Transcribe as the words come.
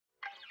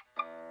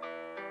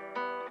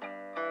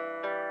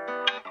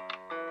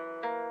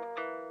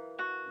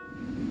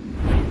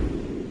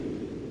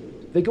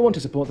They go on to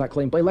support that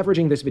claim by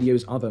leveraging this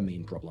video's other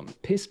main problem,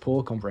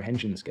 piss-poor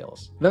comprehension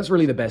skills. That's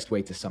really the best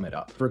way to sum it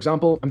up. For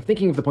example, I'm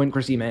thinking of the point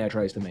Chrissy Mayer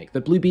tries to make,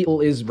 that Blue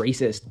Beetle is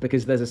racist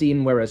because there's a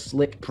scene where a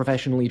slick,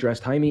 professionally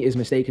dressed Jaime is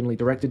mistakenly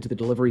directed to the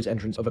deliveries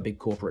entrance of a big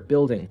corporate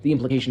building, the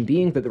implication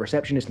being that the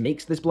receptionist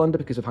makes this blunder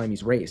because of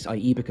Jaime's race,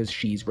 i.e. because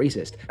she's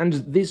racist. And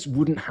this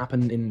wouldn't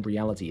happen in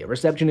reality. A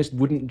receptionist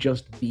wouldn't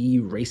just be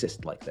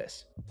racist like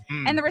this.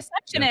 And the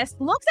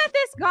receptionist looks at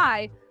this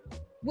guy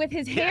with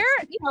his hair,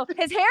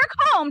 his hair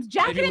combed,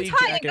 jacket and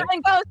tie,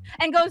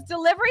 and goes,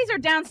 deliveries are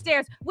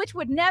downstairs, which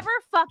would never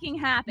fucking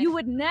happen. You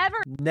would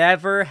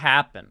never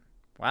happen.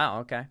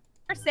 Wow, okay.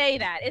 Say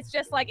that. It's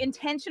just like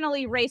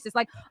intentionally racist.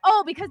 Like,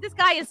 oh, because this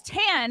guy is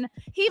tan,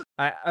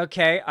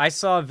 okay, I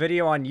saw a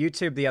video on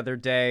YouTube the other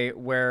day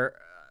where,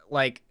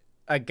 like,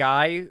 a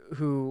guy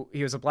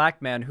he was a black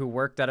man who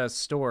worked at a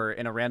store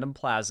in a random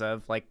plaza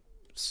of, like,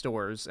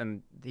 stores,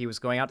 and he was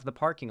going out to the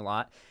parking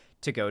lot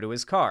to go to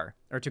his car,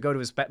 or to go to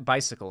his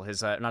bicycle,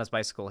 not his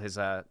bicycle, his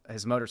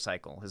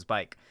motorcycle, his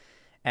bike.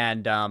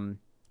 And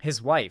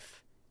his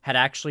wife had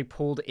actually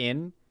pulled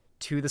in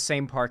to the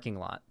same parking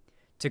lot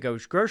to go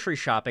grocery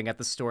shopping at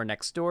the store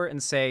next door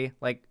and say,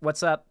 like,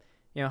 what's up?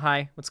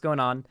 Hi, what's going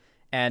on?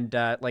 And,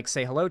 like,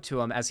 say hello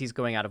to him as he's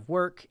going out of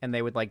work, and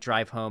they would, like,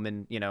 drive home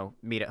and,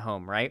 meet at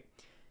home, right?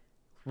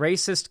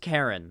 Racist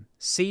Karen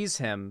sees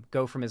him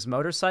go from his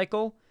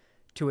motorcycle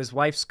to his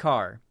wife's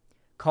car,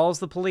 calls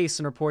the police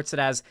and reports it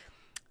as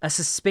a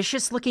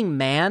suspicious-looking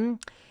man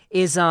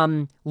is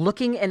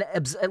looking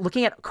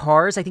at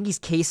cars. I think he's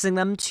casing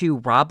them to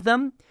rob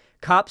them.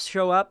 Cops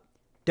show up.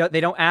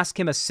 They don't ask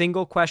him a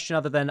single question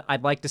other than,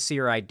 I'd like to see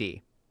your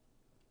ID.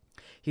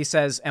 He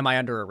says, am I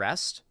under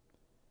arrest?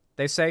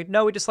 They say,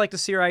 no, we just like to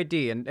see your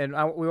ID, and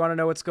we want to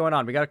know what's going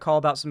on. We got a call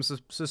about some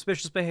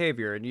suspicious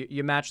behavior, and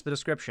you match the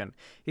description.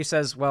 He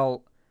says,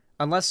 well,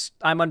 unless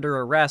I'm under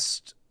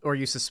arrest or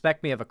you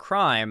suspect me of a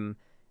crime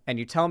and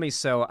you tell me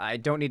so, I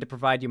don't need to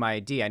provide you my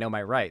ID. I know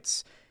my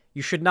rights.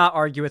 You should not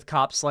argue with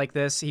cops like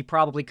this. He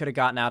probably could have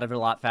gotten out of it a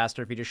lot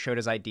faster if he just showed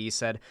his ID,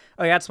 said,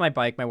 oh, yeah, it's my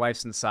bike. My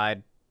wife's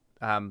inside.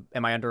 Am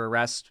I under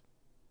arrest?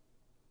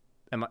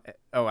 I'm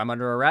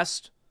under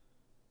arrest?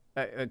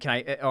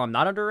 I'm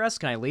not under arrest?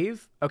 Can I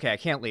leave? Okay, I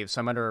can't leave,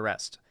 so I'm under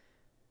arrest.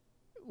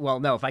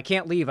 Well, no, if I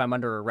can't leave, I'm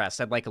under arrest.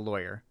 I'd like a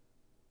lawyer.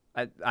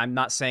 I'm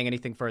not saying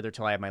anything further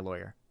till I have my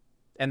lawyer.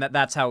 And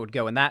that's how it would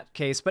go in that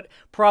case. But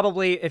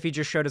probably if he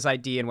just showed his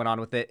ID and went on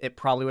with it, it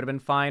probably would have been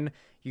fine.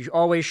 You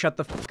always shut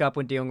the fuck up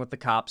when dealing with the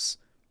cops.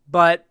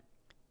 But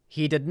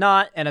he did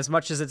not, and as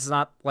much as it's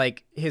not,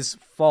 like, his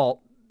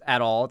fault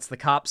at all, it's the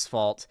cops'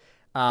 fault,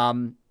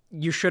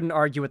 you shouldn't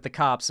argue with the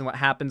cops. And what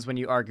happens when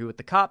you argue with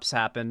the cops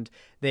happened.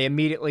 They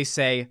immediately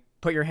say,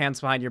 put your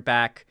hands behind your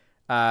back,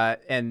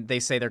 and they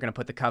say they're going to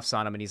put the cuffs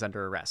on him and he's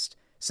under arrest.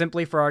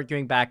 Simply for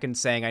arguing back and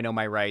saying, I know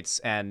my rights,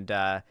 and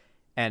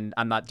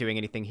I'm not doing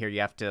anything here.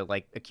 You have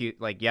to,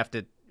 you have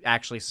to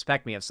actually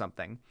suspect me of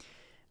something.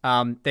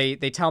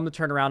 They tell him to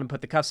turn around and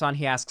put the cuffs on.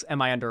 He asks,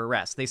 am I under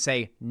arrest? They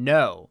say,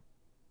 no.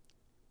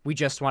 We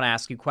just want to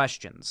ask you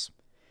questions.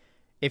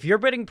 If you're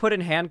being put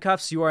in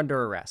handcuffs, you are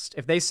under arrest.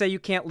 If they say you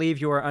can't leave,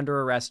 you are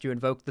under arrest. You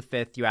invoke the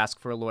Fifth. You ask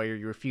for a lawyer.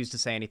 You refuse to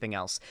say anything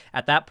else.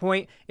 At that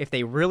point, if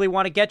they really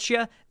want to get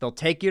you, they'll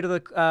take you to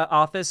the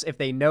office. If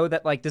they know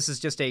that, like, this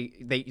is just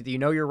you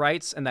know your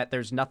rights and that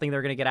there's nothing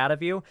they're going to get out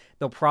of you,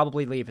 they'll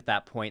probably leave at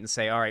that point and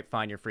say, all right,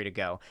 fine, you're free to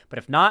go. But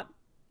if not,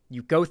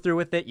 you go through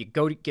with it. You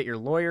go to get your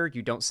lawyer.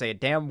 You don't say a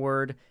damn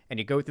word, and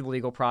you go through the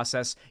legal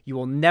process. You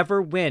will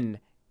never win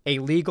a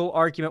legal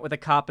argument with a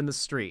cop in the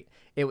street.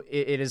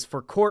 It is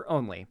for court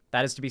only.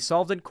 That is to be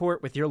solved in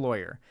court with your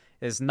lawyer.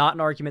 It is not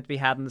an argument to be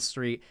had in the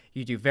street.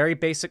 You do very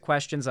basic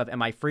questions of,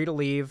 am I free to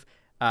leave?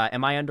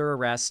 Am I under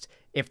arrest?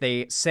 If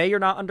they say you're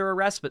not under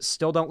arrest but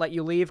still don't let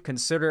you leave,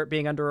 consider it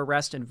being under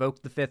arrest,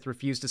 invoke the Fifth,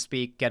 refuse to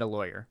speak, get a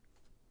lawyer.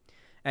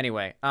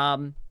 Anyway,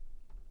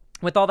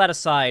 with all that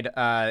aside,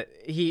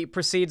 he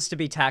proceeds to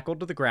be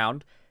tackled to the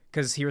ground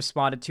because he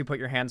responded to put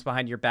your hands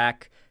behind your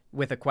back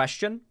with a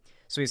question.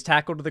 So he's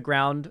tackled to the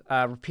ground,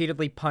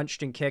 repeatedly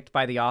punched and kicked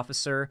by the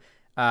officer,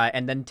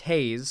 and then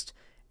tased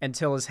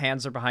until his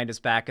hands are behind his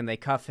back and they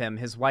cuff him.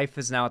 His wife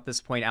is now at this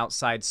point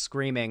outside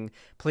screaming,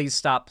 please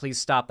stop,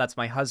 that's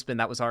my husband,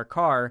 that was our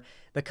car.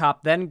 The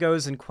cop then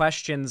goes and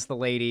questions the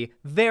lady,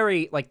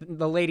 the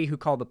lady who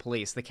called the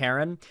police, the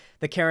Karen.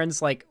 The Karen's,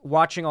 like,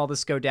 watching all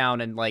this go down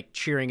and, like,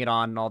 cheering it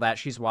on and all that.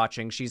 She's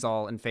watching, she's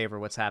all in favor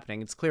of what's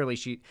happening. It's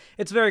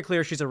very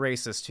clear she's a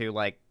racist who,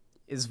 like,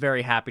 is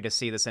very happy to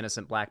see this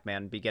innocent black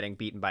man be getting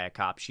beaten by a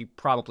cop. She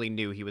probably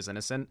knew he was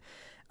innocent,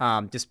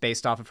 just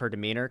based off of her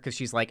demeanor, because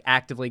she's, like,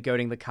 actively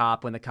goading the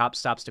cop when the cop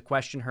stops to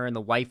question her, and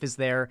the wife is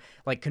there,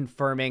 like,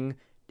 confirming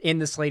in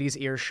this lady's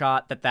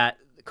earshot that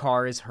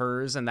car is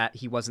hers and that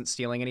he wasn't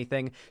stealing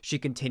anything. She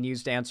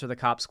continues to answer the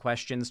cop's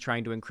questions,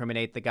 trying to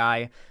incriminate the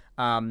guy.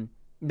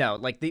 No,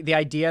 like, the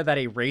idea that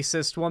a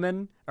racist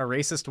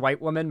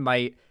white woman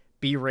might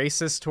be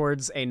racist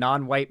towards a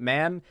non-white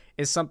man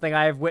is something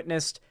I have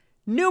witnessed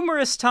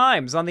numerous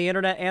times on the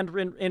internet and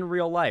in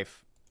real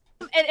life.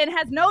 and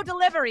has no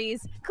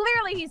deliveries.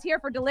 Clearly, he's here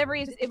for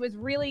deliveries. It was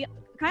really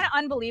kind of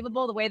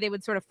unbelievable the way they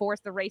would sort of force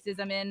the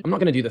racism in. I'm not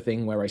going to do the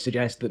thing where I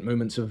suggest that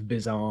moments of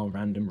bizarre,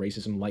 random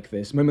racism like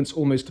this, moments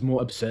almost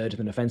more absurd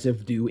than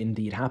offensive, do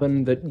indeed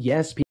happen, that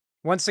yes,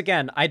 once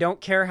again, I don't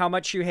care how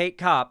much you hate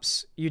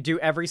cops, you do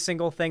every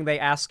single thing they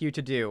ask you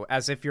to do,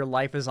 as if your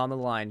life is on the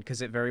line,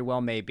 because it very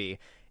well may be.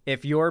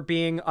 If you're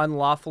being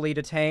unlawfully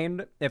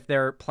detained, if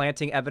they're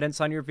planting evidence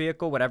on your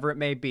vehicle, whatever it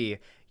may be,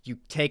 you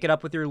take it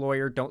up with your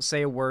lawyer, don't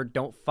say a word,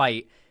 don't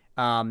fight.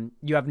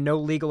 You have no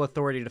legal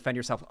authority to defend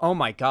yourself. Oh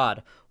my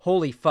god.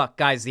 Holy fuck.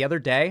 Guys, the other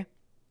day,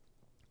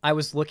 I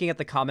was looking at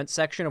the comment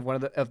section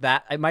of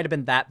that, it might have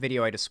been that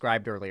video I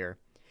described earlier.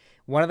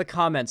 One of the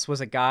comments was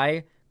a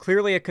guy,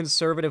 clearly a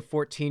conservative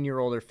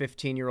 14-year-old or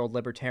 15-year-old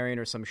libertarian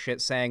or some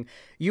shit, saying,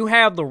 "You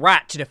have the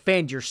right to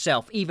defend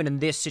yourself, even in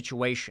this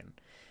situation."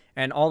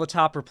 And all the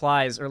top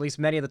replies, or at least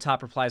many of the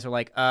top replies, are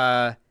like,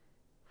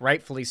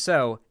 rightfully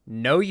so.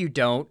 No, you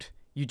don't.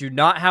 You do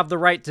not have the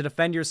right to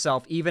defend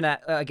yourself, even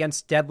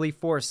against deadly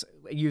force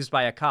used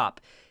by a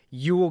cop.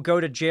 You will go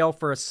to jail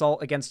for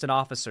assault against an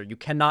officer. You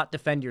cannot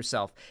defend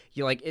yourself.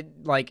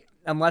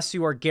 Unless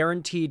you are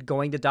guaranteed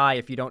going to die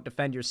if you don't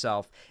defend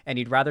yourself, and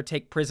you'd rather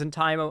take prison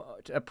time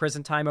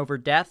over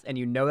death, and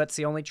you know that's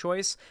the only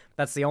choice,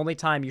 that's the only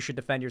time you should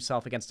defend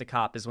yourself against a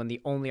cop, is when the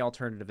only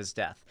alternative is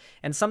death.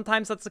 And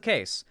sometimes that's the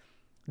case.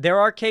 There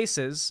are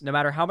cases, no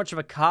matter how much of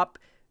a cop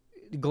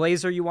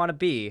glazer you want to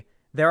be,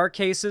 there are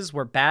cases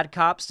where bad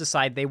cops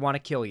decide they want to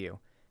kill you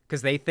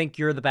because they think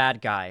you're the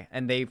bad guy,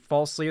 and they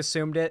falsely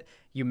assumed it.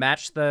 You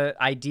match the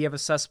ID of a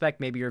suspect,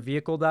 maybe your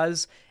vehicle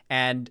does,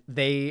 and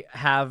they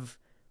have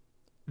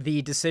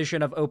the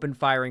decision of open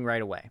firing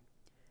right away.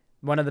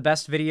 One of the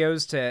best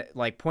videos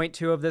to point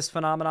to of this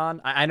phenomenon,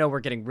 I know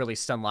we're getting really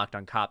stun-locked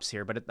on cops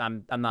here, but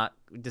I'm not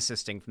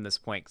desisting from this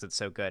point because it's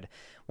so good.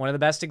 One of the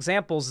best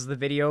examples is the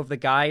video of the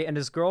guy and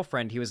his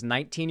girlfriend. He was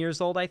 19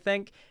 years old, I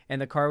think, in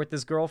the car with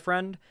his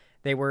girlfriend.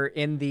 They were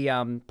in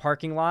the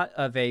parking lot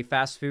of a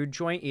fast food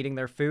joint eating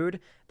their food.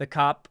 The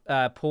cop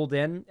pulled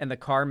in, and the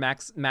car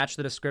matched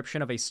the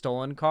description of a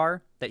stolen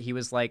car that he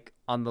was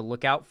on the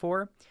lookout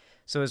for.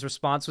 So his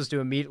response was to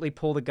immediately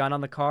pull the gun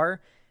on the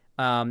car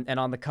and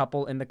on the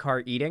couple in the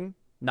car eating.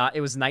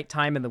 It was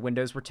nighttime and the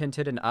windows were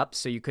tinted and up,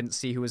 so you couldn't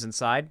see who was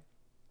inside.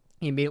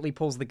 He immediately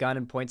pulls the gun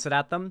and points it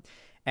at them.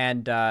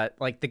 And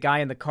the guy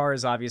in the car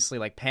is obviously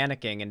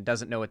panicking and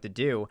doesn't know what to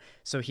do.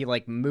 So he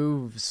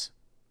moves.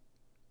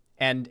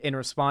 And in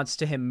response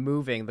to him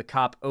moving, the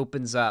cop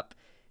opens up,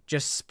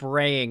 just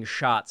spraying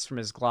shots from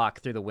his Glock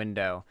through the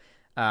window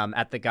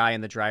at the guy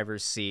in the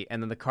driver's seat.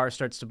 And then the car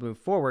starts to move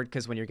forward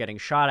because when you're getting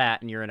shot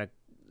at and you're in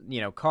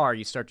a car,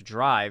 you start to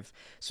drive.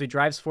 So he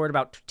drives forward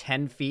about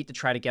 10 feet to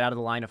try to get out of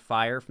the line of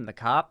fire from the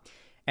cop,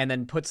 and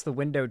then puts the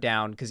window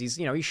down because he's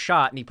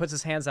shot, and he puts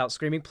his hands out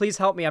screaming, "Please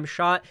help me, I'm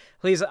shot.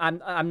 Please,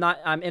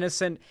 I'm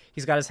innocent."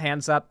 He's got his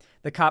hands up.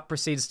 The cop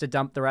proceeds to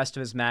dump the rest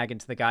of his mag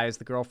into the guy as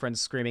the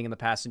girlfriend's screaming in the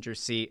passenger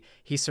seat.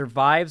 He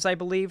survives, I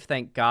believe,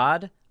 thank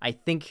God. I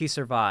think he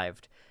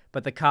survived.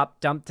 But the cop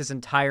dumped his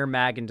entire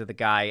mag into the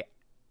guy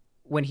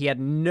when he had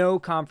no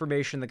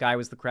confirmation the guy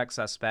was the correct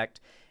suspect,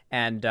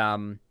 and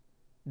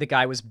the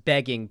guy was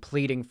begging,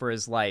 pleading for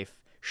his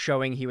life,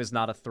 showing he was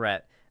not a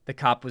threat. The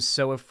cop was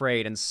so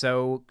afraid and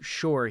so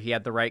sure he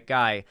had the right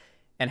guy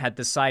and had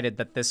decided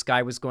that this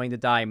guy was going to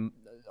die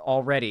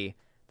already,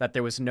 that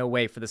there was no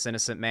way for this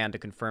innocent man to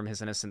confirm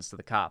his innocence to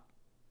the cop.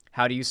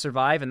 How do you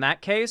survive in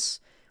that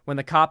case? When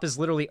the cop is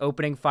literally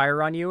opening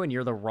fire on you and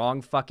you're the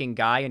wrong fucking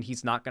guy and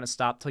he's not going to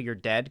stop till you're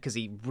dead because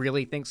he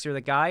really thinks you're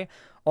the guy,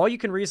 all you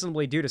can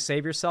reasonably do to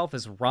save yourself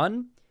is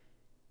run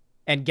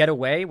and get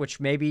away, which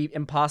may be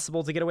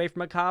impossible to get away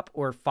from a cop,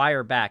 or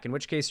fire back, in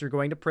which case you're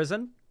going to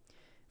prison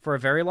for a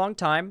very long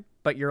time,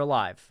 but you're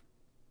alive.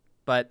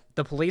 But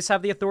the police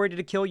have the authority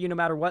to kill you no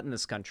matter what in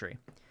this country.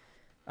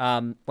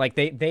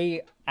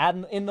 They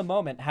in the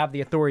moment have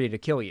the authority to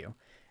kill you.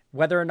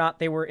 Whether or not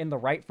they were in the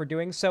right for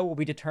doing so will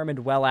be determined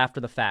well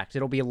after the fact.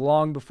 It'll be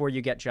long before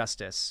you get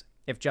justice,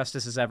 if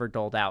justice is ever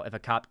doled out, if a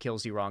cop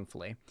kills you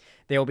wrongfully.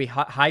 They will be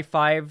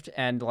high-fived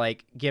and,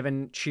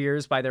 given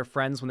cheers by their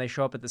friends when they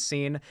show up at the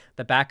scene.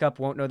 The backup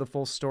won't know the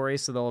full story,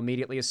 so they'll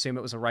immediately assume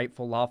it was a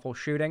rightful, lawful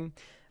shooting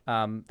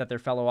that their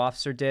fellow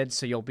officer did.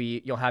 So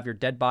you'll have your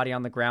dead body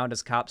on the ground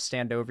as cops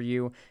stand over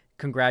you,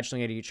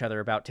 congratulating each other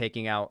about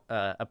taking out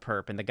a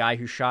perp. And the guy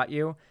who shot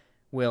you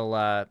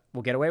will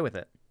get away with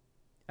it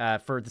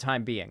for the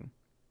time being,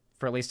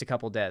 for at least a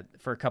couple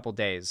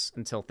days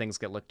until things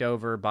get looked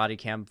over, body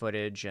cam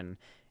footage and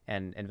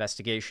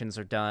investigations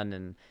are done,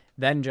 and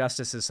then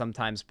justice is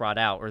sometimes brought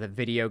out or the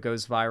video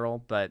goes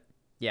viral. But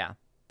yeah,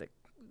 the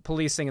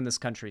policing in this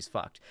country is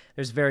fucked.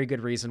 There's very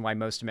good reason why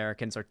most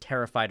Americans are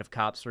terrified of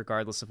cops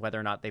regardless of whether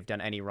or not they've done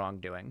any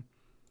wrongdoing.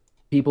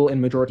 People in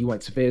majority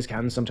white spheres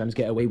can sometimes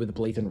get away with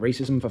blatant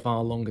racism for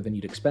far longer than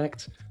you'd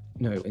expect.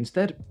 No,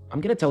 instead,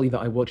 I'm gonna tell you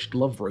that I watched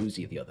Love,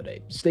 Rosie the other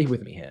day. Stay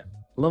with me here.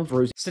 Love,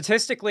 Rosie.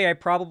 Statistically, I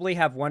probably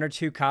have 1 or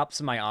 2 cops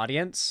in my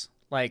audience.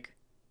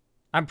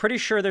 I'm pretty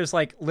sure there's,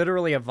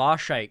 literally a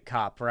Vashite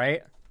cop,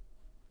 right?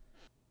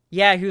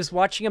 Yeah, he was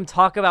watching him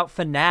talk about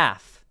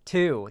FNAF,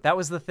 too. That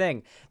was the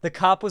thing. The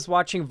cop was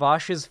watching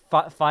Vosh's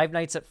Five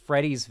Nights at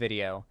Freddy's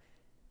video.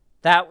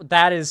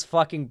 That is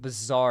fucking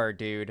bizarre,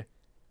 dude.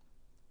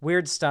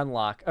 Weird stun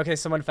lock. Okay,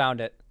 someone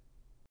found it.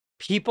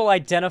 People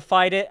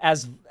identified it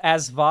as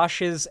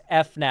Vosh's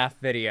FNAF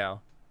video.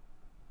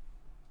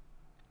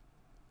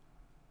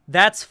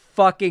 That's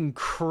fucking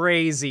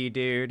crazy,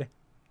 dude.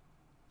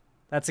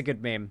 That's a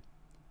good meme.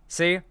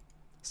 See?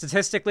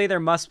 Statistically, there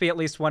must be at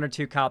least 1 or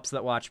 2 cops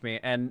that watch me,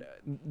 and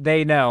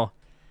they know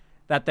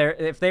that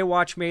if they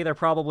watch me, they're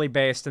probably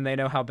based, and they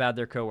know how bad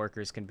their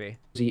coworkers can be.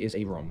 Is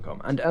a rom-com,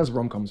 and as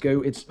rom-coms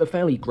go, it's a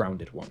fairly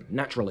grounded one,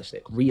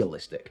 naturalistic,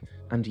 realistic,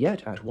 and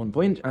yet at one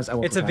point, as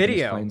our it's a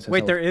video.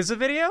 Wait, there is a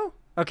video?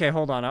 Okay,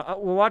 hold on.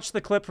 We'll watch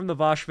the clip from the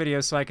Vosh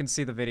video so I can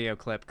see the video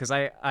clip, because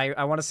I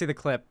want to see the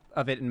clip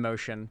of it in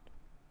motion.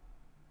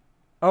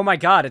 Oh my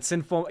god, it's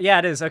in full... Yeah,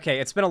 it is. Okay,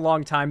 it's been a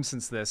long time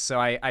since this, so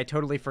I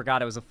totally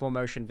forgot it was a full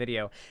motion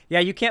video. Yeah,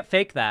 you can't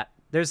fake that.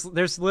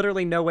 There's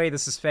literally no way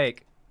this is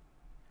fake.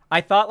 I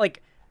thought,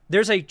 like,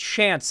 there's a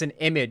chance an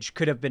image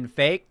could have been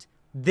faked.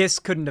 This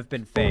couldn't have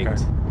been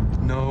faked. Okay.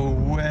 No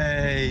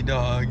way,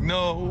 dog.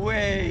 No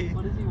way.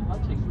 What is he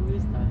watching? Who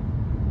is that?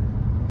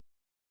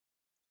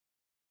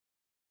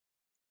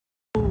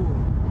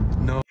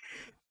 No.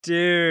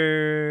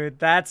 Dude,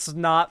 that's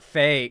not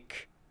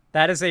fake.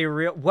 That is a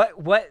real...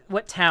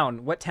 What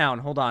town? What town?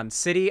 Hold on.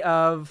 City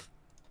of...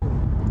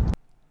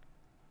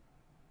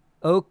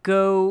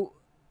 Okoee?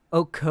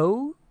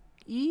 Okoee?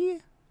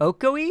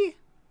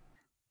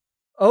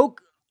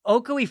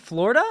 Okoee,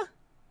 Florida?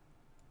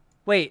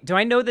 Wait, do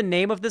I know the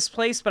name of this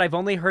place, but I've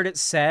only heard it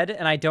said,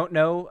 and I don't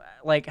know,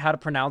 like, how to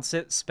pronounce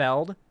it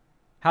spelled?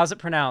 How's it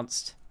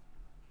pronounced?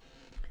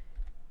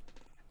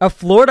 A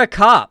Florida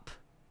cop.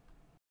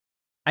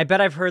 I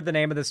bet I've heard the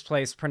name of this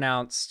place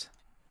pronounced.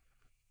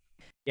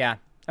 Yeah,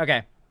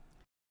 okay.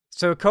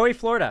 So, Ocoee,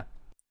 Florida.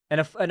 An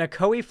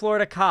Ocoee,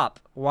 Florida cop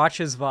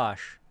watches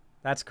Vosh.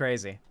 That's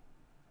crazy.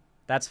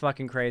 That's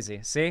fucking crazy.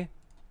 See?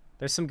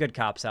 There's some good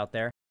cops out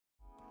there.